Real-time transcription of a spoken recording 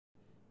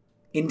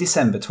In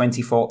December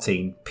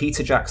 2014,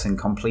 Peter Jackson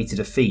completed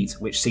a feat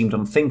which seemed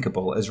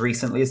unthinkable as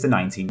recently as the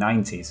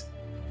 1990s.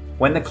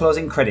 When the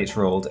closing credits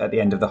rolled at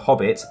the end of The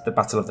Hobbit, The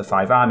Battle of the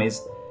Five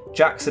Armies,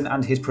 Jackson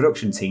and his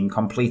production team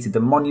completed the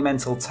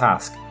monumental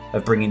task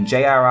of bringing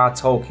J.R.R.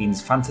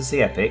 Tolkien's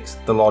fantasy epics,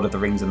 The Lord of the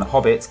Rings and The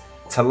Hobbit,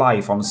 to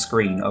life on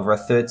screen over a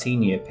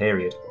 13-year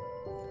period.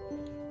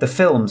 The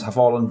films have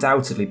all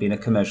undoubtedly been a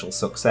commercial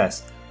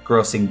success,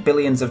 grossing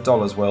billions of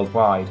dollars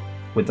worldwide,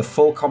 with the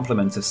full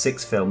complement of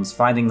 6 films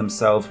finding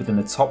themselves within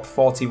the top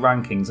 40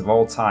 rankings of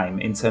all time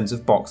in terms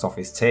of box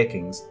office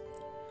takings.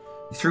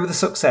 Through the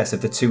success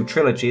of the 2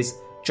 trilogies,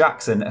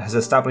 Jackson has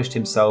established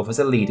himself as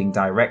a leading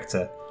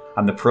director,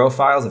 and the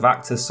profiles of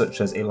actors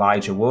such as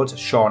Elijah Wood,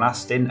 Sean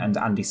Astin and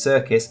Andy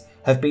Serkis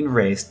have been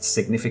raised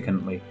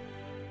significantly.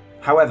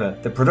 However,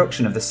 the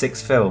production of the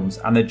 6 films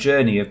and the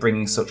journey of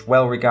bringing such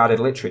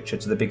well-regarded literature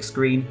to the big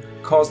screen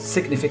caused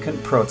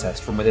significant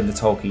protest from within the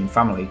Tolkien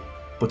family,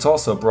 but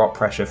also brought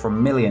pressure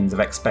from millions of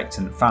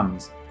expectant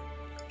fans.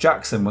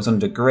 Jackson was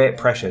under great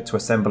pressure to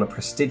assemble a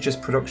prestigious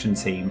production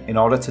team in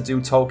order to do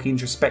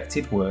Tolkien's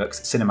respected works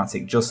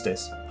cinematic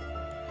justice.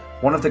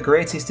 One of the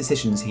greatest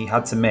decisions he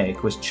had to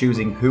make was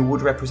choosing who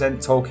would represent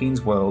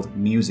Tolkien's world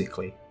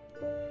musically.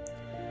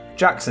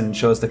 Jackson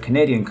chose the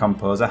Canadian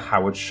composer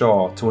Howard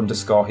Shore to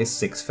underscore his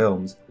 6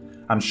 films,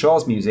 and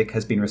Shore's music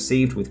has been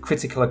received with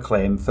critical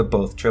acclaim for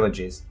both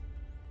trilogies.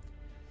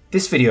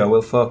 This video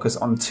will focus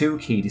on 2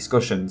 key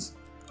discussions.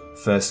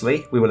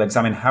 Firstly, we will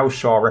examine how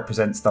Shore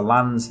represents the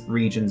lands,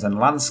 regions and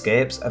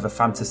landscapes of a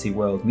fantasy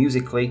world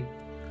musically,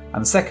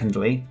 and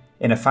secondly,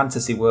 in a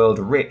fantasy world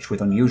rich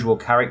with unusual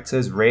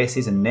characters,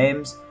 races and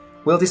names,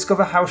 we'll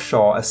discover how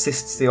Shore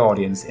assists the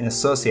audience in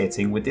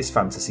associating with this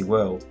fantasy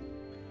world.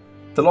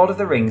 The Lord of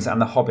the Rings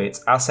and The Hobbit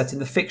are set in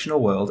the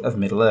fictional world of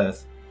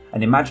Middle-earth,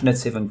 an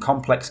imaginative and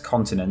complex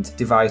continent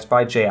devised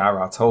by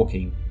J.R.R.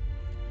 Tolkien.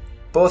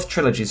 Both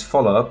trilogies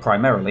follow,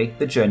 primarily,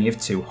 the journey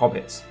of 2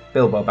 hobbits,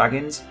 Bilbo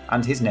Baggins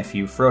and his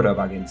nephew Frodo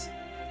Baggins.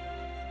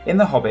 In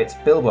The Hobbit,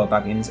 Bilbo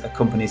Baggins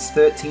accompanies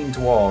 13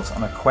 dwarves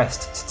on a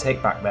quest to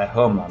take back their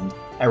homeland,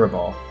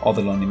 Erebor, or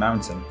the Lonely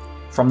Mountain,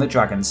 from the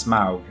dragon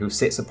Smaug, who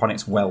sits upon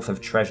its wealth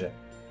of treasure.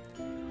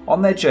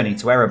 On their journey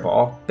to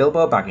Erebor,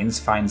 Bilbo Baggins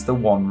finds the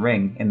One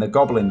Ring in the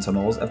goblin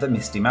tunnels of the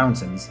Misty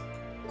Mountains.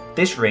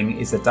 This ring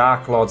is the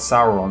Dark Lord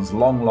Sauron's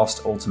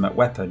long-lost ultimate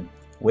weapon,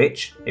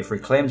 which, if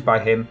reclaimed by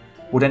him,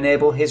 would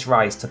enable his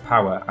rise to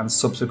power and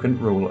subsequent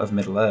rule of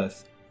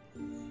Middle-earth.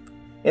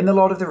 In The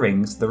Lord of the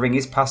Rings, the ring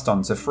is passed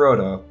on to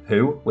Frodo,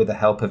 who, with the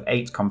help of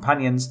 8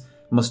 companions,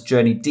 must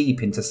journey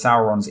deep into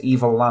Sauron's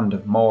evil land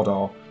of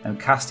Mordor and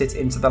cast it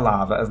into the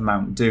lava of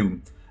Mount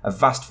Doom, a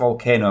vast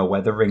volcano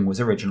where the ring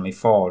was originally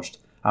forged,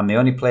 and the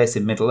only place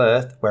in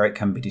Middle-earth where it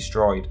can be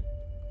destroyed.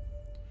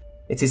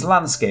 It is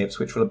landscapes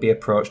which will be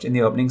approached in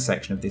the opening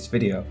section of this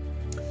video.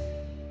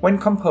 When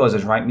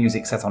composers write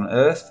music set on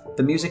Earth,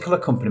 the musical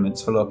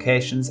accompaniments for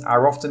locations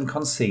are often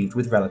conceived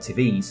with relative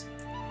ease.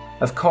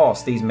 Of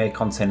course, these may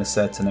contain a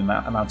certain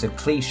amount of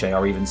cliché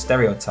or even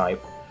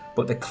stereotype,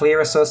 but the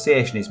clear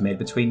association is made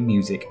between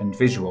music and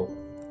visual.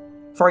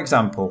 For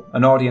example,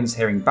 an audience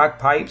hearing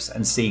bagpipes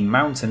and seeing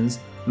mountains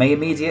may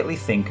immediately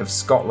think of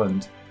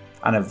Scotland,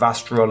 and a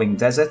vast rolling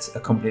desert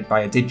accompanied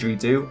by a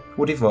didgeridoo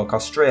would evoke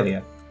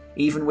Australia,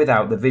 even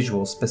without the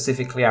visual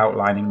specifically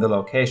outlining the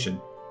location.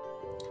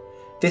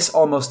 This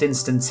almost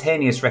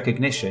instantaneous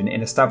recognition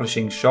in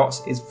establishing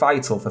shots is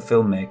vital for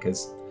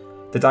filmmakers.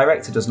 The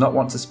director does not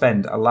want to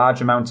spend a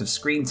large amount of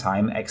screen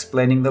time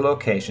explaining the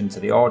location to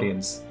the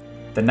audience.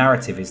 The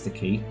narrative is the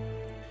key.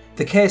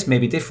 The case may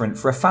be different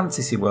for a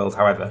fantasy world,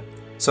 however,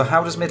 so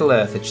how does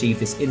Middle-earth achieve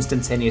this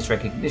instantaneous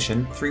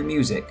recognition through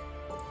music?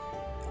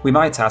 We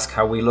might ask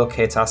how we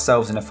locate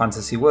ourselves in a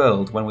fantasy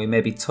world when we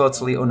may be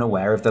totally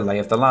unaware of the lay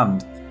of the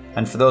land,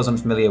 and for those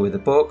unfamiliar with the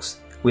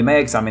books, we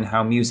may examine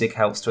how music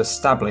helps to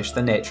establish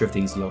the nature of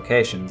these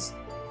locations.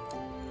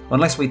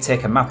 Unless we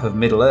take a map of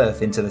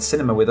Middle-earth into the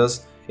cinema with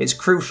us, it's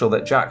crucial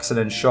that Jackson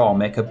and Shaw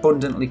make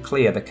abundantly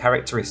clear the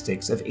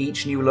characteristics of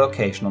each new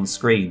location on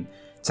screen,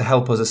 to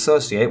help us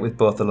associate with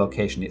both the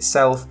location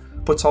itself,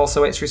 but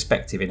also its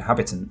respective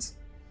inhabitants.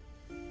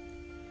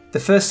 The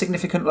first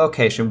significant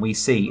location we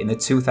see in the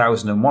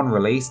 2001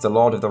 release The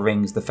Lord of the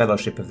Rings: The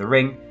Fellowship of the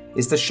Ring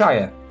is the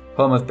Shire,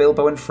 home of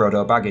Bilbo and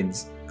Frodo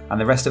Baggins,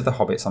 and the rest of the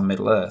hobbits on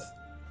Middle-earth.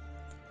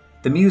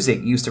 The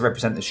music used to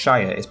represent the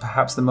Shire is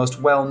perhaps the most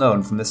well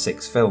known from the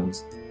 6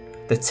 films.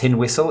 The tin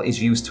whistle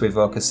is used to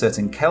evoke a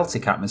certain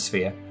Celtic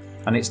atmosphere,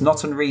 and it's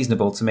not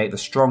unreasonable to make the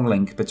strong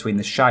link between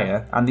the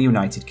Shire and the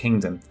United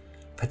Kingdom,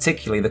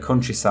 particularly the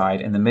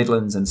countryside in the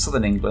Midlands and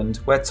southern England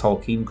where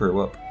Tolkien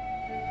grew up.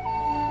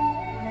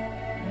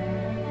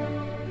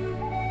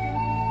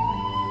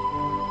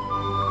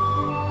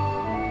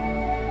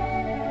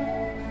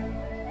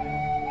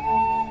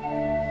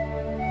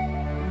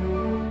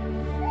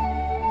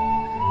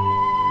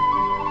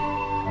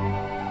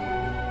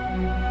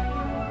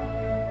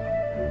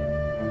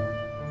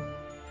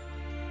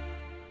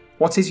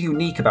 What is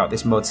unique about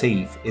this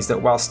motif is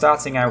that while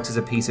starting out as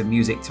a piece of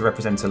music to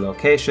represent a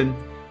location,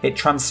 it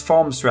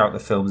transforms throughout the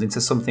films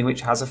into something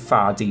which has a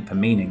far deeper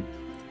meaning.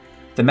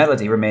 The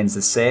melody remains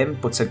the same,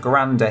 but a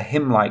grander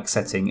hymn-like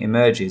setting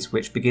emerges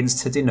which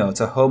begins to denote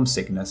a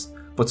homesickness,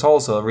 but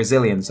also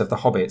resilience of the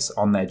hobbits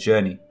on their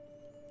journey.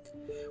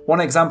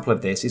 One example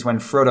of this is when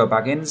Frodo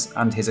Baggins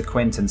and his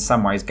acquaintance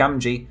Samwise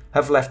Gamgee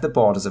have left the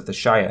borders of the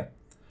Shire.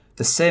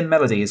 The same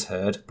melody is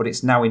heard, but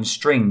it's now in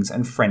strings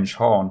and French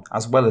horn,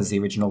 as well as the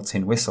original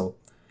tin whistle,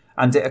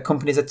 and it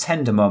accompanies a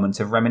tender moment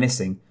of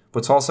reminiscing,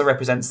 but also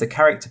represents the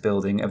character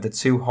building of the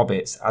two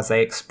hobbits as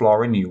they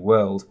explore a new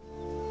world.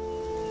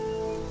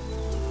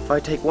 If I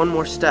take one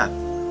more step,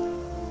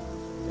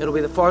 it'll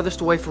be the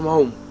farthest away from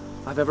home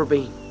I've ever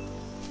been.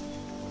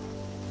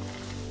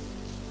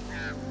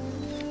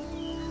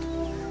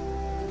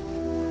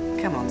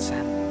 Come on,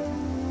 Sam.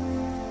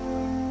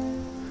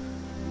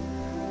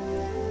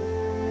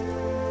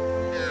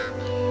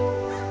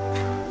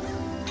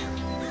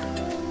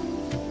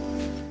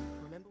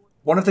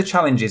 One of the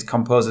challenges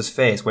composers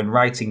face when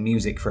writing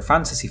music for a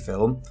fantasy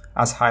film,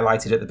 as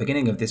highlighted at the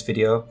beginning of this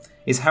video,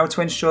 is how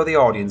to ensure the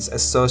audience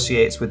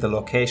associates with the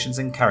locations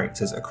and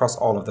characters across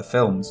all of the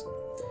films.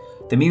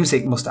 The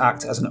music must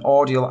act as an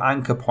audial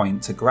anchor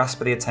point to grasp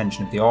the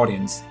attention of the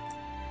audience.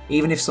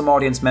 Even if some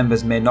audience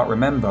members may not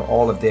remember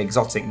all of the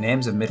exotic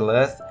names of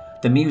Middle-earth,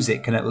 the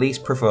music can at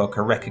least provoke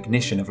a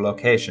recognition of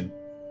location.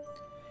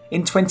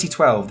 In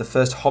 2012, the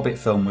first Hobbit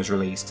film was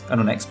released, An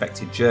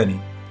Unexpected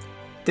Journey.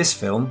 This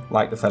film,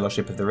 like The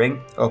Fellowship of the Ring,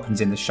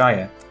 opens in the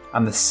Shire,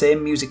 and the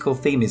same musical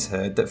theme is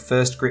heard that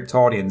first gripped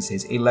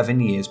audiences 11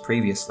 years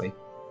previously.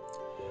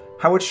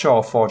 Howard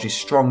Shore forges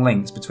strong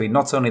links between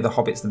not only the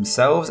hobbits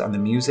themselves and the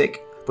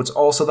music, but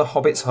also the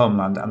hobbits'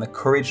 homeland and the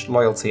courage,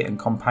 loyalty and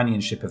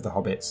companionship of the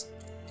hobbits.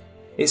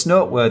 It's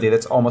noteworthy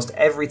that almost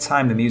every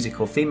time the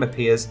musical theme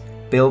appears,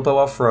 Bilbo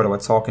or Frodo are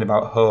talking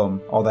about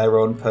home or their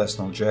own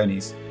personal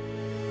journeys.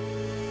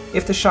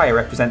 If the Shire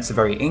represents a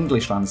very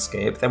English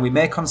landscape, then we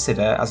may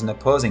consider, as an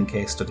opposing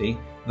case study,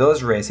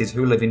 those races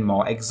who live in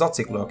more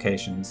exotic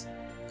locations.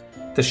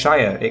 The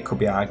Shire, it could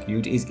be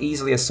argued, is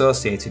easily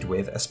associated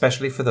with,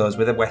 especially for those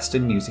with a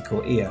Western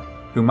musical ear,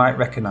 who might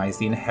recognise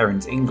the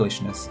inherent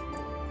Englishness.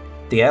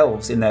 The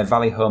elves, in their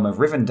valley home of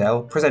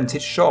Rivendell,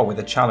 presented Shore with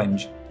a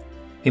challenge.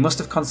 He must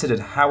have considered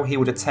how he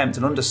would attempt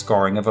an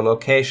underscoring of a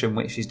location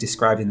which is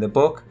described in the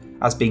book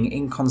as being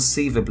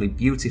inconceivably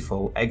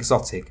beautiful,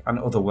 exotic and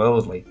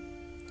otherworldly.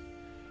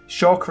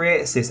 Shaw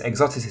creates this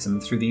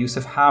exoticism through the use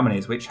of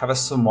harmonies which have a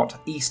somewhat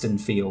Eastern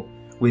feel,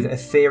 with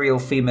ethereal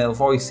female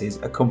voices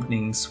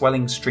accompanying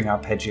swelling string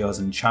arpeggios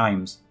and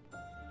chimes.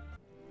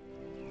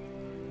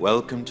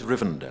 Welcome to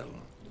Rivendell,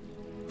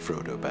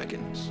 Frodo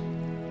Baggins.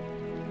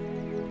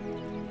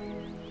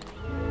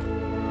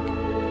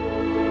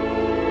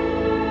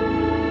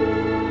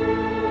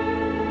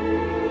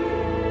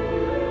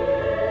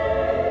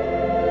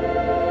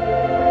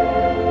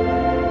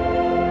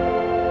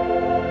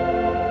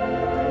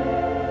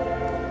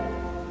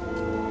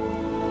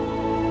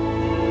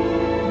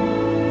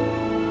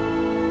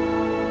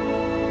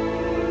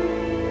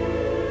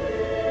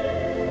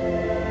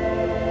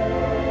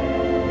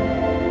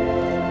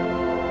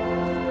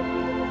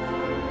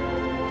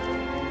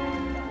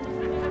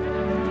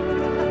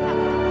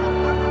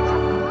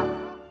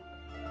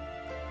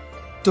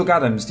 Doug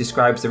Adams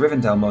describes the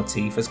Rivendell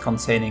motif as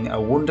containing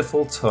a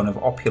wonderful tone of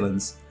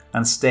opulence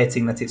and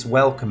stating that it's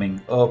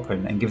welcoming,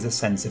 open and gives a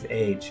sense of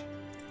age.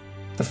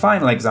 The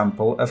final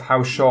example of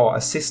how Shaw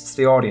assists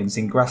the audience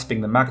in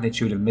grasping the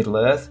magnitude of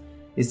Middle-earth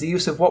is the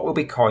use of what will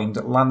be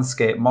coined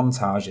landscape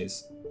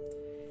montages.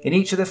 In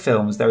each of the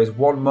films there is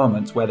one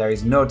moment where there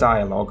is no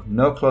dialogue,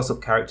 no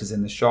close-up characters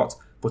in the shot,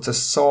 but a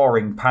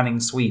soaring panning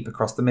sweep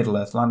across the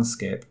Middle-earth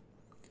landscape.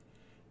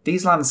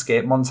 These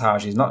landscape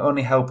montages not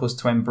only help us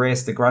to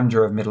embrace the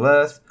grandeur of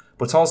Middle-earth,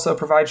 but also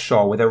provide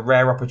Shaw with a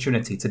rare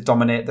opportunity to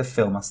dominate the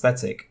film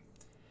aesthetic.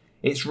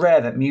 It's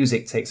rare that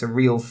music takes a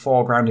real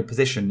foregrounded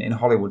position in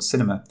Hollywood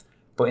cinema,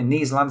 but in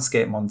these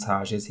landscape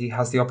montages he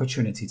has the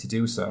opportunity to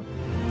do so.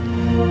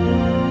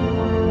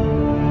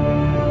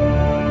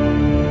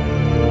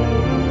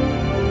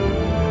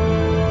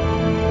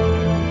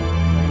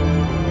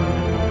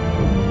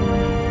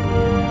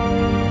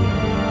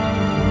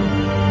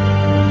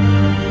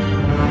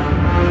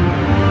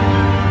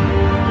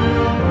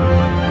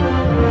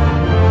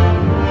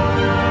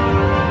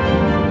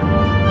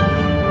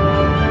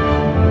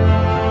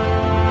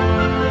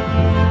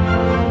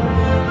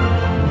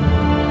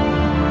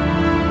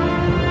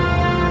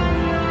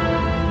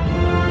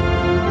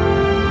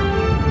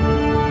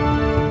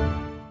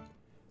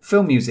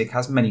 Film music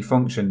has many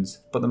functions,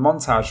 but the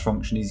montage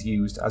function is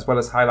used, as well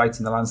as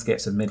highlighting the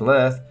landscapes of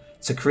Middle-earth,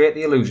 to create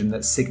the illusion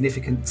that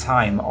significant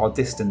time or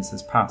distance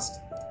has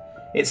passed.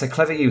 It's a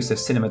clever use of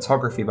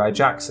cinematography by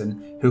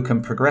Jackson, who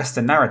can progress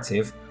the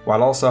narrative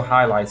while also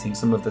highlighting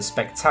some of the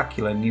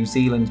spectacular New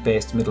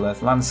Zealand-based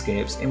Middle-earth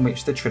landscapes in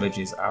which the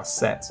trilogies are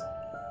set.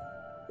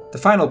 The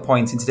final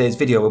point in today's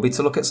video will be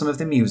to look at some of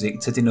the music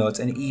to denote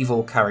an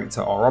evil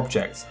character or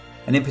object,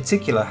 and in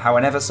particular how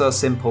an ever so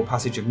simple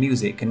passage of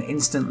music can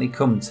instantly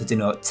come to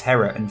denote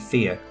terror and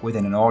fear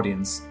within an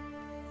audience.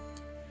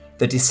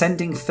 The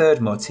descending third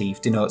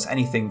motif denotes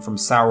anything from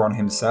Sauron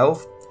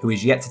himself, who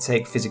is yet to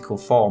take physical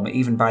form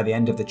even by the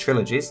end of the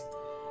trilogies,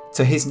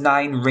 to his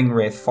 9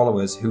 ringwraith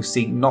followers who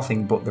seek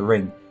nothing but the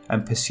ring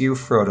and pursue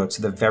Frodo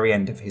to the very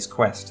end of his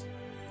quest.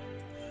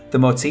 The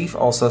motif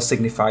also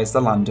signifies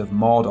the land of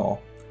Mordor.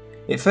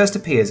 It first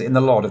appears in the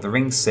Lord of the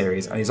Rings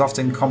series and is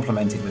often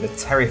complemented with a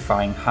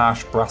terrifying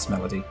harsh brass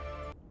melody.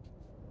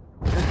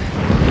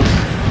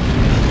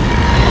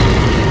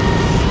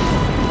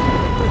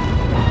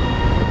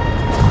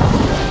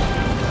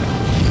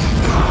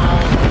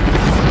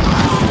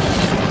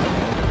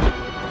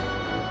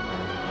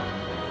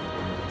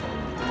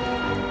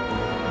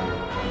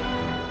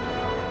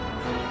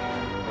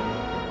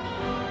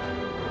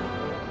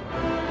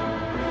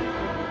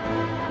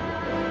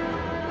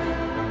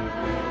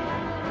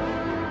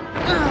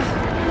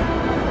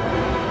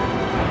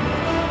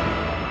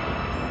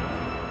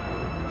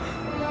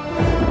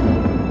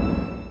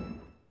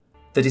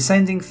 The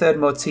descending third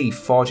motif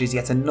forges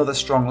yet another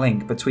strong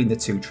link between the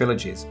two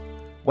trilogies.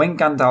 When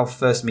Gandalf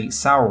first meets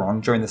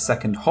Sauron during the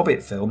second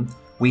Hobbit film,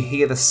 we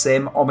hear the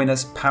same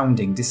ominous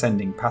pounding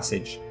descending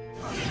passage.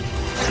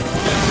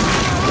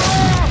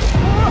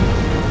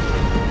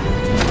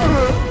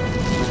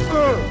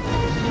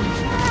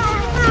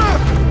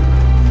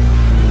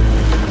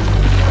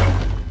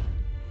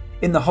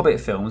 In the Hobbit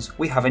films,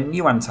 we have a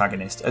new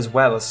antagonist as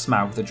well as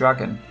Smaug the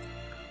dragon.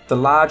 The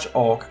large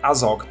orc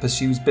Azog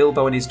pursues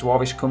Bilbo and his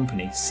dwarvish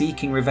company,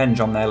 seeking revenge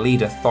on their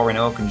leader Thorin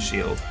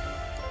Oakenshield.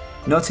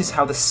 Notice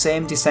how the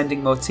same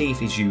descending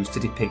motif is used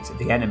to depict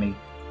the enemy,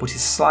 but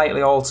is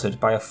slightly altered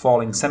by a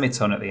falling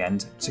semitone at the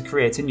end to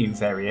create a new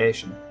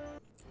variation.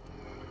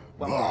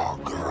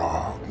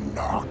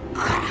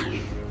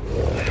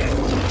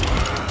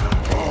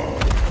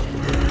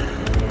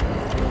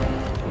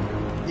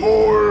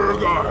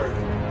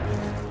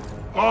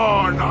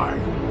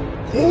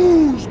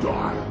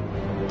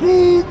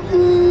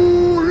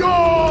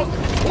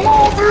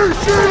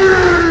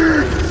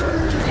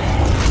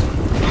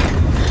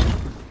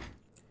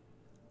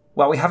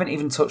 While we haven't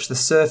even touched the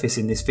surface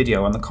in this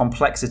video on the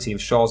complexity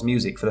of Shaw's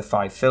music for the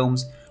 5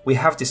 films, we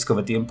have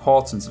discovered the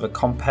importance of a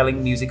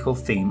compelling musical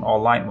theme or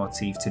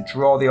leitmotif to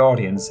draw the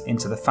audience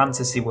into the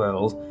fantasy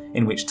world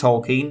in which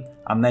Tolkien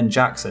and then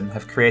Jackson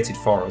have created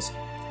for us.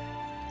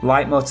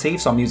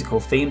 Leitmotifs or musical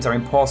themes are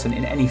important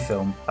in any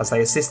film as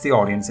they assist the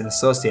audience in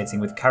associating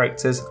with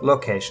characters,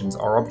 locations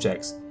or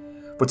objects,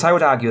 but I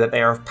would argue that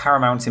they are of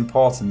paramount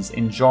importance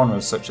in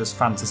genres such as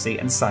fantasy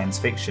and science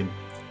fiction.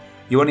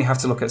 You only have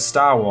to look at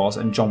Star Wars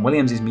and John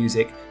Williams'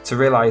 music to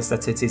realise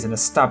that it is an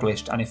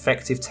established and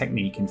effective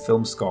technique in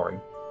film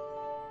scoring.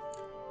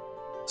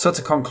 So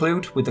to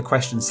conclude with the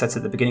question set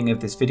at the beginning of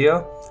this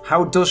video,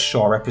 how does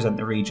Shaw represent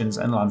the regions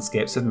and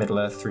landscapes of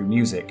Middle-earth through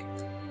music?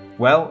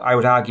 Well, I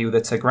would argue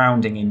that a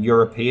grounding in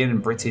European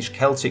and British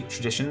Celtic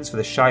traditions for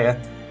the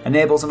Shire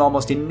enables an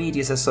almost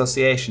immediate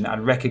association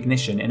and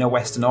recognition in a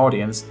Western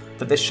audience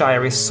that the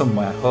Shire is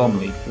somewhere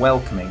homely,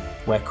 welcoming,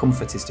 where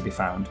comfort is to be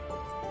found.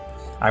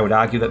 I would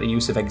argue that the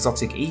use of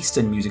exotic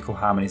Eastern musical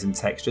harmonies and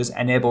textures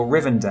enable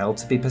Rivendell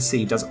to be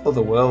perceived as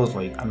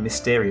otherworldly and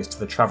mysterious to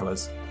the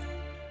travellers.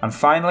 And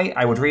finally,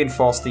 I would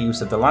reinforce the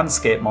use of the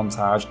landscape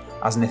montage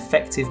as an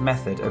effective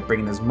method of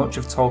bringing as much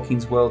of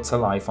Tolkien's world to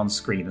life on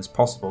screen as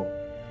possible.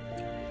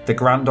 The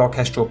grand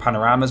orchestral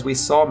panoramas we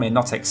saw may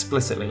not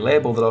explicitly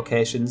label the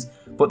locations,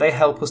 but they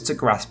help us to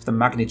grasp the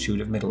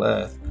magnitude of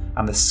Middle-earth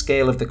and the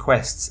scale of the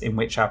quests in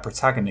which our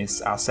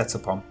protagonists are set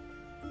upon.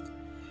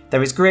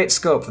 There is great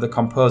scope for the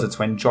composer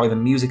to enjoy the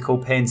musical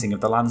painting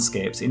of the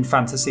landscapes in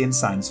fantasy and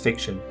science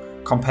fiction,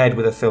 compared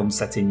with a film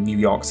set in New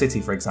York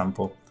City, for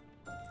example.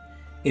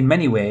 In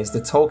many ways, the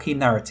Tolkien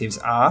narratives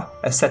are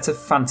a set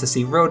of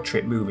fantasy road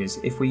trip movies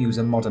if we use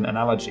a modern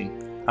analogy,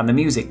 and the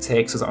music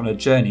takes us on a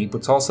journey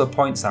but also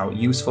points out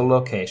useful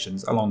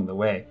locations along the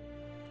way.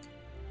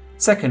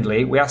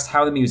 Secondly, we asked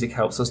how the music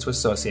helps us to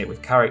associate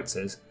with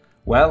characters.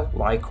 Well,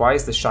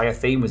 likewise, the Shire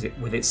theme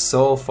with its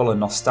soulful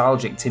and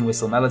nostalgic tin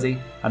whistle melody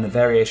and the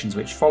variations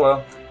which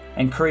follow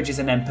encourages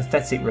an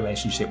empathetic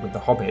relationship with the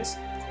hobbits.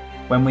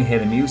 When we hear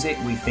the music,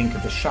 we think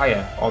of the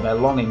Shire or their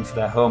longing for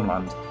their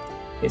homeland.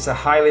 It's a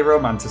highly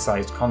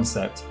romanticised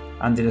concept,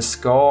 and in a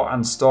score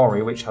and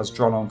story which has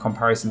drawn on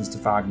comparisons to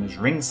Wagner's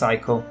Ring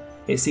Cycle,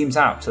 it seems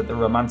apt that the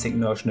romantic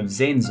notion of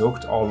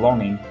Sehnsucht or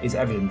longing is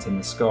evident in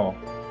the score.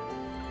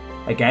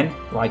 Again,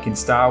 like in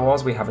Star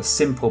Wars, we have a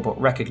simple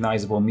but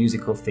recognisable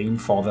musical theme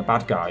for the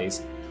bad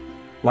guys.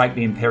 Like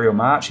the Imperial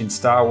March in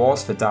Star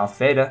Wars for Darth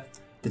Vader,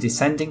 the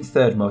descending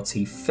third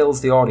motif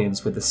fills the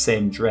audience with the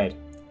same dread.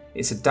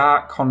 It's a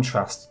dark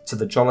contrast to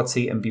the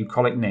jollity and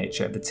bucolic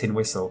nature of the tin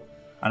whistle,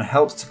 and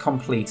helps to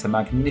complete a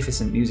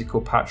magnificent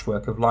musical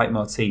patchwork of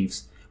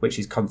leitmotifs, which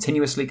is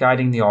continuously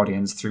guiding the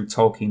audience through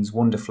Tolkien's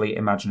wonderfully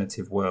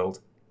imaginative world.